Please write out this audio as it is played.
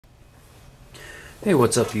Hey,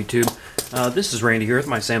 what's up YouTube? This is Randy here with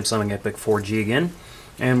my Samsung Epic 4G again,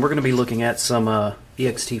 and we're going to be looking at some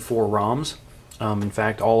EXT4 ROMs. In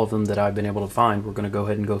fact, all of them that I've been able to find. We're going to go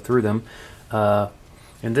ahead and go through them.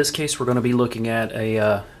 In this case, we're going to be looking at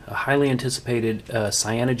a highly anticipated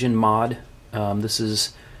Cyanogenmod. This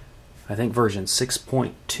is, I think, version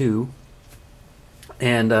 6.2.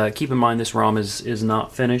 And keep in mind this ROM is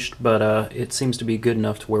not finished, but it seems to be good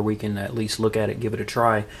enough to where we can at least look at it, give it a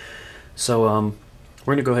try. So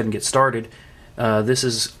we're going to go ahead and get started. This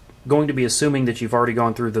is going to be assuming that you've already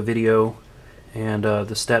gone through the video and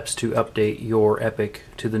the steps to update your Epic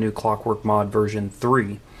to the new Clockwork Mod version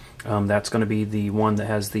 3. That's going to be the one that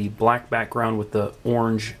has the black background with the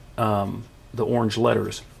orange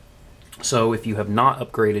letters. So if you have not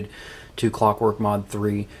upgraded to Clockwork Mod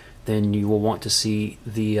 3, then you will want to see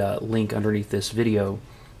the link underneath this video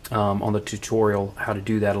on the tutorial how to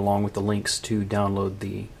do that, along with the links to download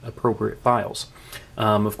the appropriate files.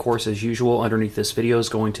 Of course, as usual, underneath this video is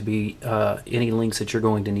going to be any links that you're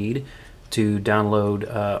going to need to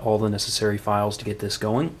download all the necessary files to get this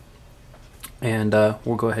going. And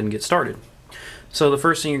we'll go ahead and get started. So the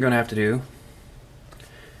first thing you're going to have to do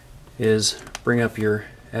is bring up your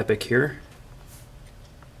Epic here,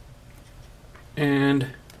 and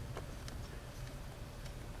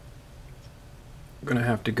we're going to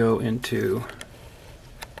have to go into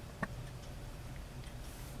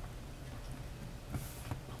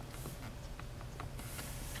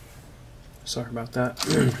sorry about that.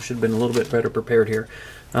 Should have been a little bit better prepared here.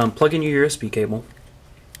 Plug in your USB cable.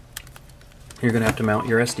 You're going to have to mount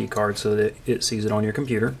your SD card so that it sees it on your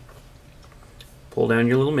computer. Pull down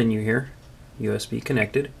your little menu here, USB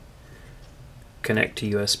connected. Connect to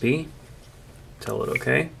USB. Tell it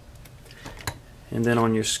OK. And then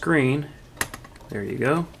on your screen, there you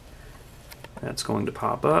go. That's going to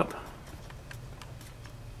pop up.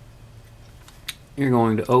 You're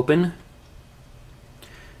going to open,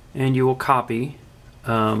 and you will copy.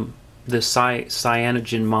 This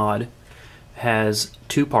Cyanogenmod has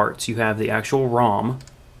two parts. You have the actual ROM,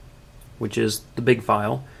 which is the big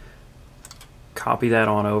file. Copy that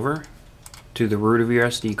on over to the root of your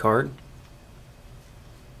SD card.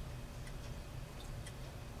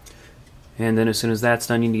 And then as soon as that's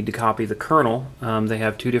done, you need to copy the kernel. They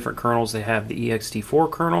have two different kernels. They have the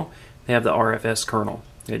EXT4 kernel. They have the RFS kernel.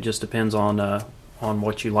 It just depends on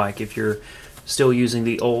what you like. If you're still using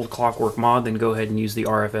the old Clockwork Mod, then go ahead and use the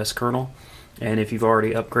RFS kernel. And if you've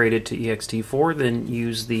already upgraded to EXT4, then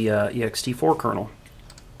use the EXT4 kernel.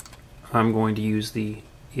 I'm going to use the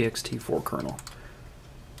EXT4 kernel.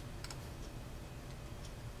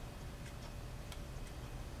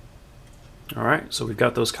 Alright, so we've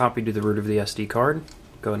got those copied to the root of the SD card.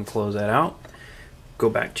 Go ahead and close that out. Go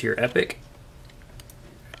back to your Epic.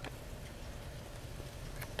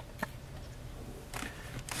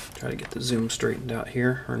 Try to get the zoom straightened out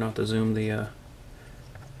here, or not the zoom, the there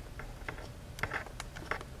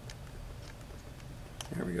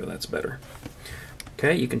we go, that's better.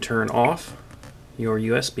 Okay, you can turn off your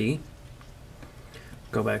USB.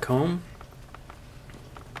 Go back home.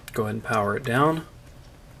 Go ahead and power it down.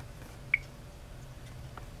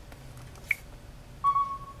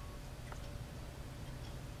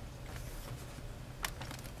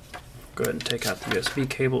 Go ahead and take out the USB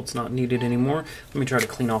cable. It's not needed anymore. Let me try to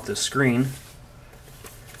clean off this screen.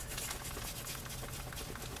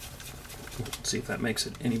 Let's see if that makes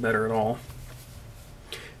it any better at all.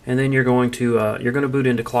 And then you're going to boot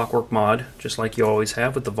into Clockwork Mod just like you always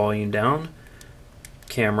have, with the volume down,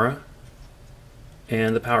 camera,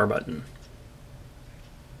 and the power button.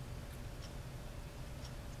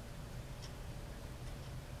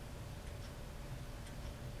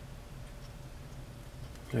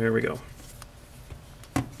 There we go.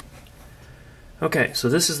 Okay, so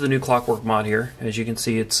this is the new Clockwork Mod here. As you can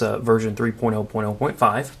see, it's version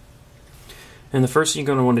 3.0.0.5. And the first thing you're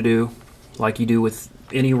going to want to do, like you do with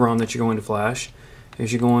any ROM that you're going to flash,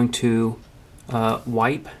 is you're going to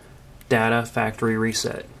wipe data factory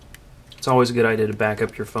reset. It's always a good idea to back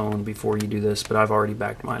up your phone before you do this, but I've already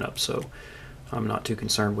backed mine up, so I'm not too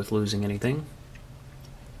concerned with losing anything.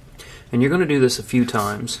 And you're going to do this a few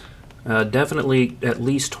times. Definitely at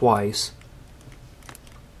least twice.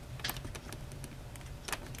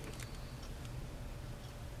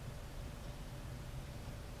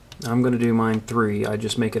 I'm going to do mine 3. I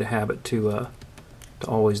just make it a habit to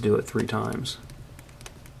always do it 3 times.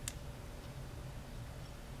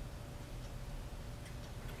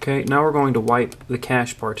 Okay, now we're going to wipe the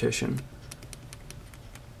cache partition.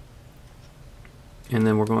 And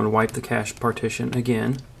then we're going to wipe the cache partition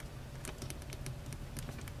again.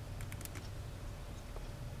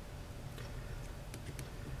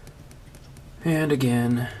 And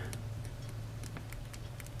again.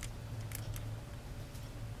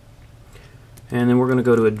 And then we're going to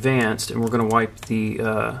go to Advanced, and we're going to wipe the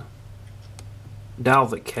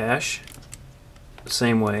Dalvik cache the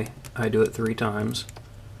same way. I do it 3 times.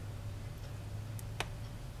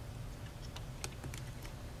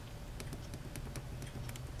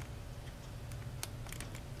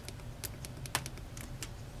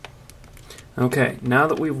 Okay, now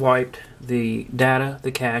that we've wiped the data,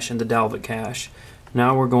 the cache, and the Dalvik cache,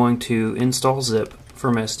 now we're going to install zip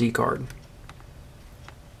from SD card.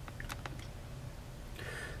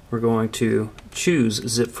 We're going to choose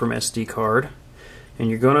zip from SD card, and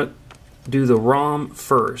you're going to do the ROM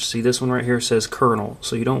first. See, this one right here says kernel,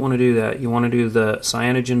 so you don't want to do that. You want to do the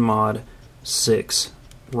Cyanogenmod 6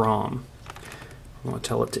 ROM. I'm going to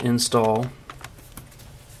tell it to install.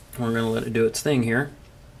 We're going to let it do its thing here.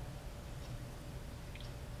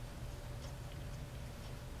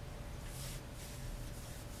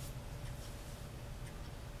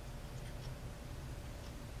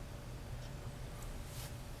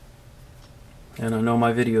 And I know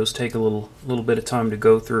my videos take a little bit of time to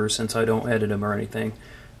go through since I don't edit them or anything.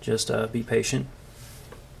 Just be patient.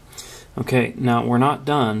 Okay, now we're not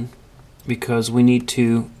done because we need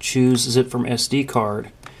to choose zip from SD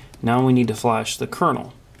card. Now we need to flash the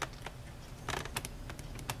kernel,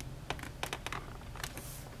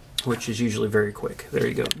 which is usually very quick. There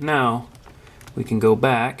you go. Now we can go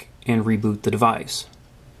back and reboot the device.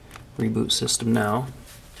 Reboot system now.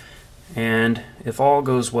 And if all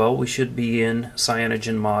goes well, we should be in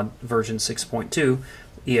Cyanogenmod version 6.2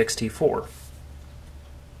 EXT4.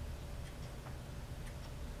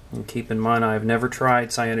 And keep in mind, I've never tried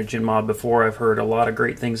Cyanogenmod before. I've heard a lot of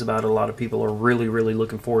great things about it. A lot of people are really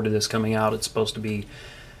looking forward to this coming out. It's supposed to be,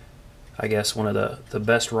 I guess, one of the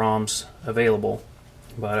best ROMs available.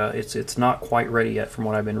 But it's not quite ready yet from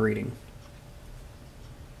what I've been reading.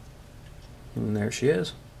 And there she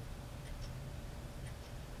is.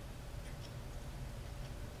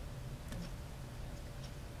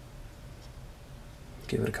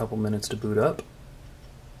 Give it a couple minutes to boot up.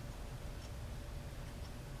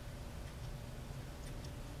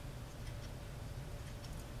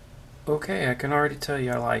 Okay, I can already tell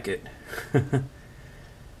you I like it.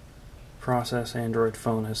 Process Android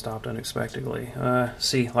phone has stopped unexpectedly.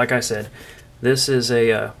 See, like I said, this is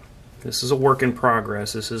a work in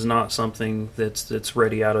progress. This is not something that's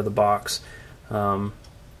ready out of the box.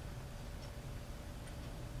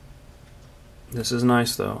 This is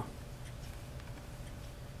nice though.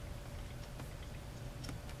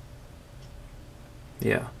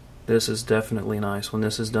 Yeah, this is definitely nice. When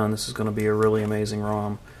this is done, this is going to be a really amazing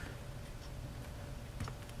ROM.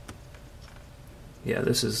 Yeah,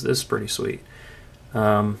 this is pretty sweet.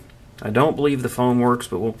 I don't believe the phone works,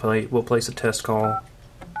 but we'll place a test call.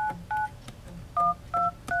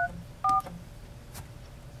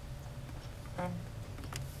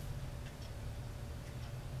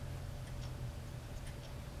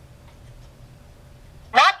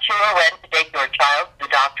 Not sure when to take your child to the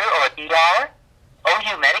doctor or ER?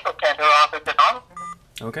 OU Medical Center offers an on.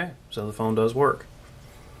 Okay, so the phone does work.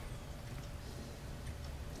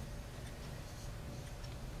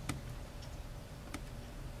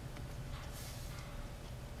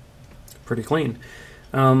 Pretty clean.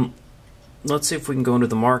 Let's see if we can go into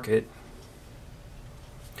the market.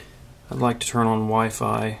 I'd like to turn on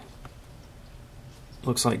Wi-Fi.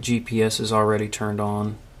 Looks like GPS is already turned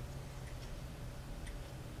on.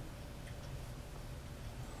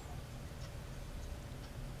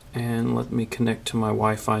 And let me connect to my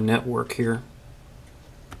Wi-Fi network here.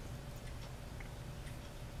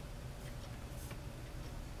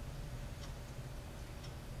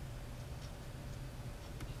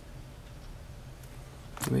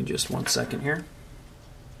 Give me just 1 second here.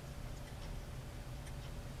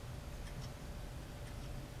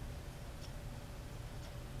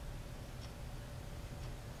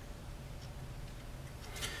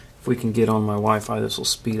 If we can get on my Wi-Fi, this will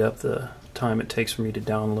speed up the time it takes for me to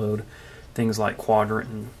download things like Quadrant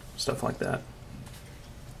and stuff like that.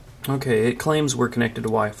 Okay, it claims we're connected to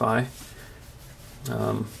Wi-Fi.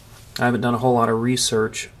 I haven't done a whole lot of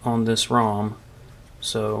research on this ROM,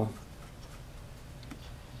 so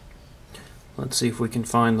let's see if we can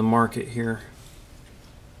find the market here.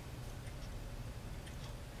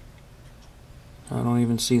 I don't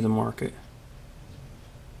even see the market.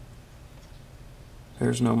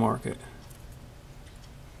 There's no market.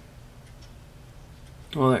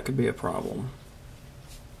 Well, that could be a problem.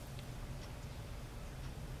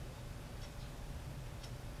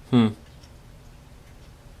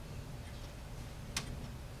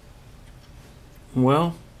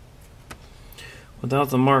 Well, without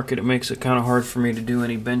the market, it makes it kind of hard for me to do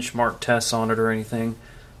any benchmark tests on it or anything.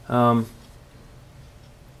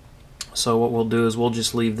 So what we'll do is we'll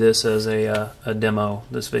just leave this as a demo.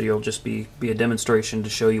 This video will just be a demonstration to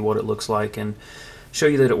show you what it looks like and show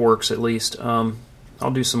you that it works at least.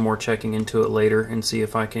 I'll do some more checking into it later and see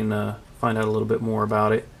if I can find out a little bit more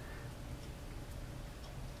about it.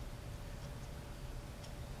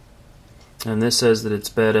 And this says that it's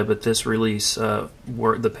beta, but this release,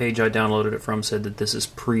 where the page I downloaded it from said that this is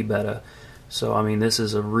pre-beta. So I mean, this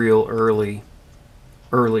is a real early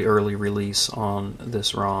release on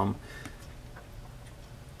this ROM.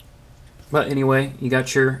 But anyway, you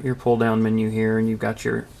got your pull down menu here, and you've got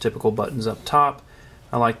your typical buttons up top.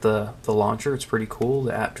 I like the launcher, it's pretty cool.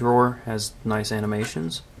 The app drawer has nice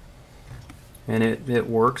animations, and it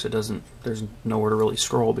works. It doesn't, there's nowhere to really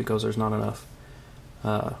scroll because there's not enough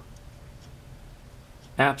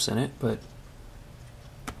apps in it, but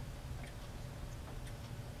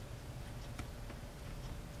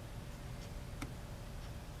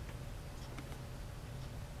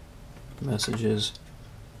messages.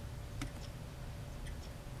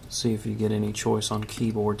 See if you get any choice on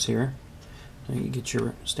keyboards here. Now you get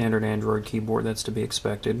your standard Android keyboard, that's to be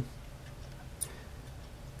expected.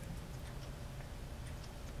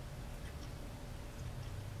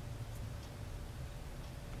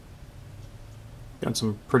 Got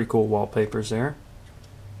some pretty cool wallpapers there.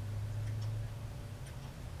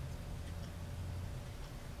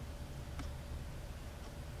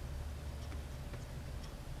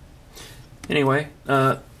 Anyway,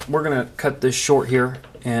 we're going to cut this short here,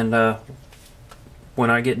 and when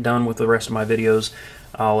I get done with the rest of my videos,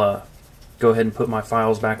 I'll go ahead and put my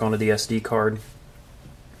files back onto the SD card.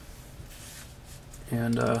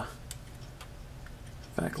 And in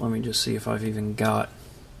fact, let me just see if I've even got...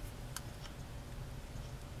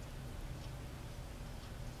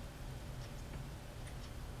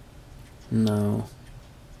 No.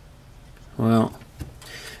 Well,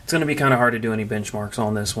 it's going to be kind of hard to do any benchmarks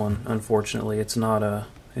on this one. Unfortunately, it's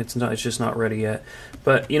just not ready yet.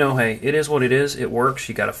 But you know, hey, it is what it is. It works.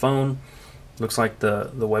 You got a phone. Looks like the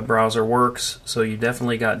web browser works. So you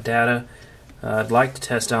definitely got data. I'd like to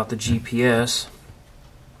test out the GPS,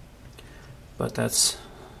 but that's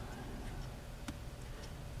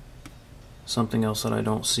something else that I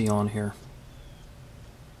don't see on here.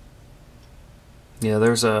 Yeah,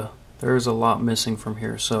 there's a lot missing from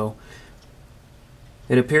here, so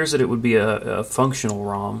it appears that it would be a functional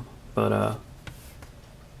ROM, but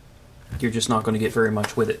you're just not going to get very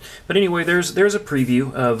much with it. But anyway, there's a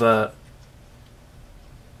preview of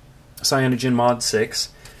Cyanogenmod 6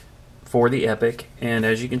 for the Epic, and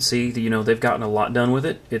as you can see, you know, they've gotten a lot done with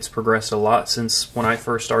it. It's progressed a lot since when I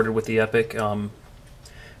first started with the Epic.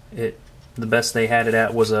 The best they had it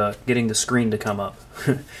at was getting the screen to come up,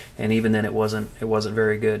 and even then it wasn't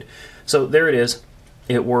very good. So there it is.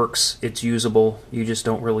 It works. It's usable. You just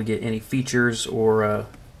don't really get any features or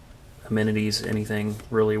amenities, anything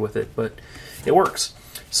really with it, but it works.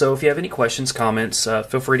 So if you have any questions, comments,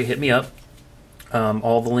 feel free to hit me up.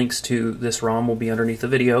 All the links to this ROM will be underneath the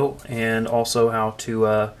video, and also how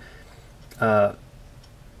to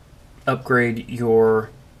upgrade your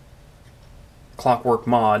Clockwork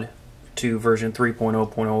mod to version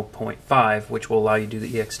 3.0.0.5, which will allow you to do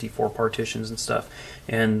the EXT4 partitions and stuff,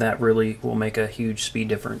 and that really will make a huge speed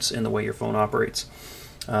difference in the way your phone operates.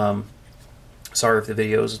 Sorry if the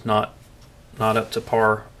video is not up to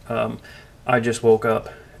par. I just woke up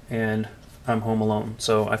and I'm home alone,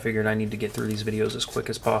 so I figured I need to get through these videos as quick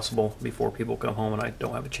as possible before people come home and I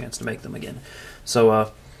don't have a chance to make them again.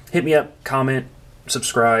 So hit me up, comment,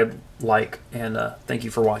 subscribe, like, and thank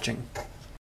you for watching.